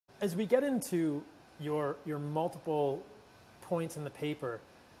as we get into your multiple points in the paper,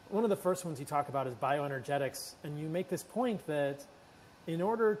 one of the first ones you talk about is bioenergetics, and you make this point that in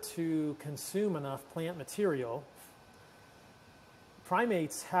order to consume enough plant material,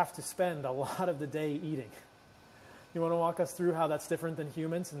 primates have to spend a lot of the day eating. You want to walk us through how that's different than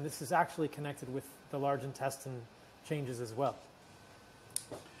humans? And this is actually connected with the large intestine changes as well.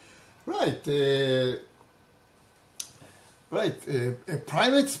 Right.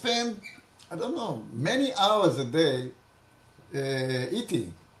 Primates spend, I don't know, many hours a day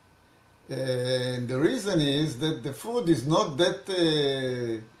eating. And the reason is that the food is not that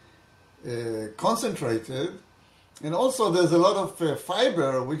concentrated. And also there's a lot of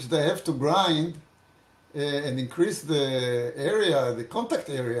fiber which they have to grind and increase the area, the contact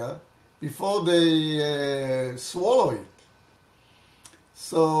area, before they swallow it.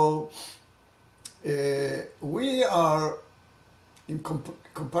 So we are, in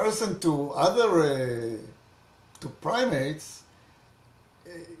comparison to other to primates,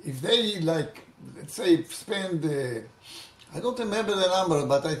 if they like, let's say, spend, I don't remember the number,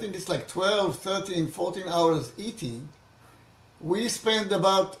 but I think it's like 12, 13, 14 hours eating, we spend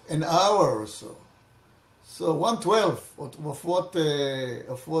about an hour or so. So 1/12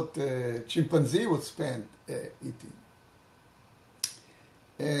 of what chimpanzee would spend eating.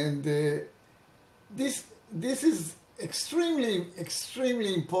 And this is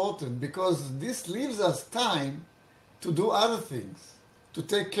extremely important, because this leaves us time to do other things, to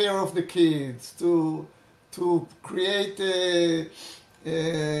take care of the kids, to create,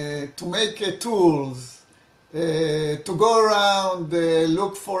 to make tools, to go around,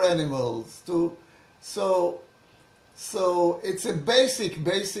 look for animals. So it's a basic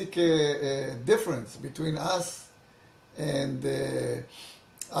difference between us and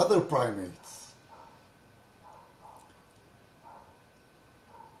other primates.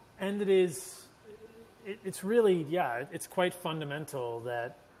 And it's really, yeah, it's quite fundamental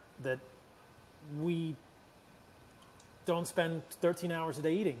that we don't spend 13 hours a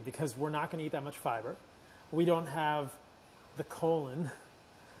day eating, because we're not going to eat that much fiber. We don't have the colon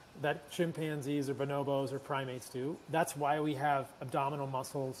that chimpanzees or bonobos or primates do. That's why we have abdominal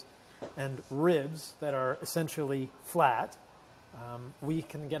muscles and ribs that are essentially flat. We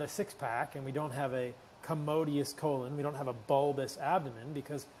can get a six-pack, and we don't have a commodious colon. We don't have a bulbous abdomen,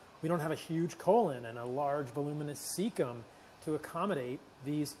 because we don't have a huge colon and a large voluminous cecum to accommodate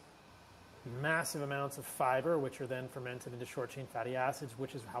these massive amounts of fiber, which are then fermented into short-chain fatty acids,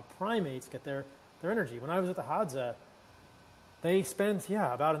 which is how primates get their energy. When I was at the Hadza, they spent,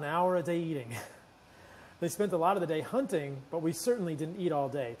 about an hour a day eating. They spent a lot of the day hunting, but we certainly didn't eat all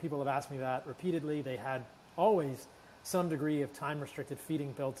day. People have asked me that repeatedly. They had always some degree of time-restricted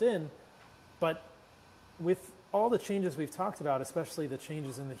feeding built in, but with all the changes we've talked about, especially the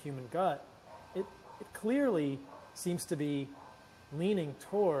changes in the human gut, it clearly seems to be leaning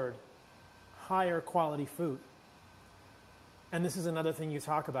toward higher quality food. And this is another thing you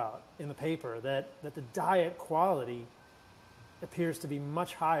talk about in the paper, that the diet quality appears to be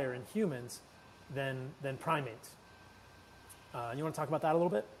much higher in humans than primates. You want to talk about that a little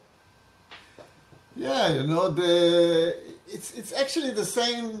bit? Yeah, it's actually the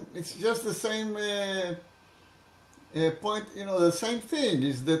same. It's just the same point. The same thing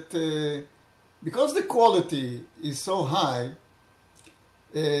is that because the quality is so high,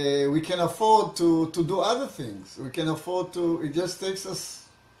 we can afford to do other things. We can afford to. It just takes us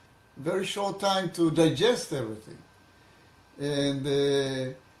very short time to digest everything.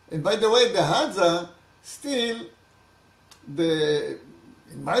 And by the way, the Hadza still,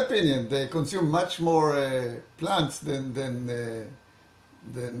 in my opinion, they consume much more plants than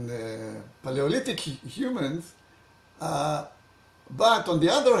Paleolithic humans. But on the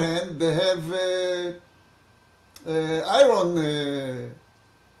other hand, they have iron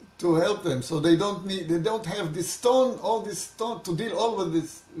to help them, so they don't have this stone, all this stone to deal all with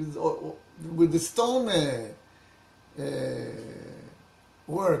this with the stone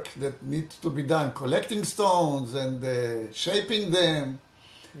work that needs to be done, collecting stones and shaping them,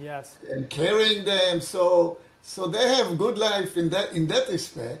 yes, and carrying them. So they have good life in that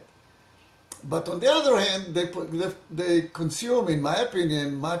respect. But on the other hand, they consume, in my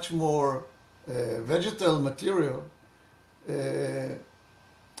opinion, much more vegetal material than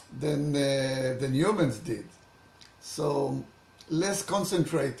humans did. So less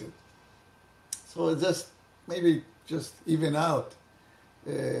concentrated. So it maybe just even out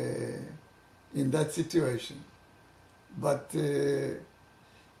in that situation. But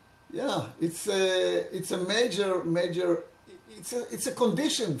it's a major. It's a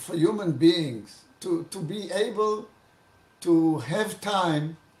condition for human beings to be able to have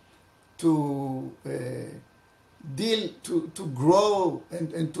time to to grow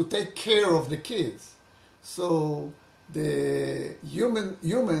and to take care of the kids. So the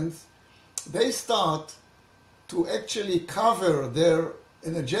humans, they start to actually cover their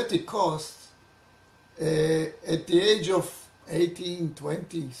energetic costs at the age of 18,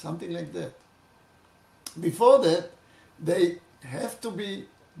 20, something like that. Before that, they have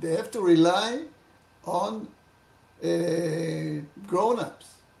to rely on grown-ups.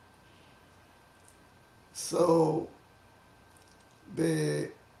 So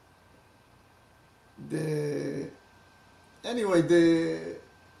anyway the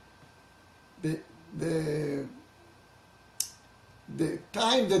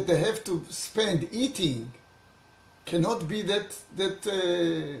time that they have to spend eating cannot be that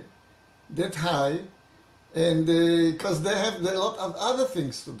high, and because they have a lot of other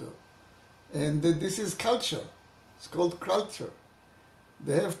things to do, and this is culture. It's called culture.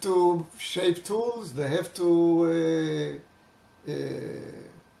 They have to shape tools. They have to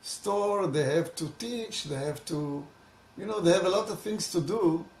store. They have to teach. They have to, they have a lot of things to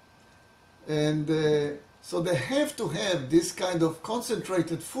do, and so they have to have this kind of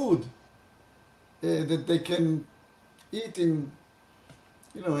concentrated food that they can eat in,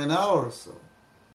 an hour or so.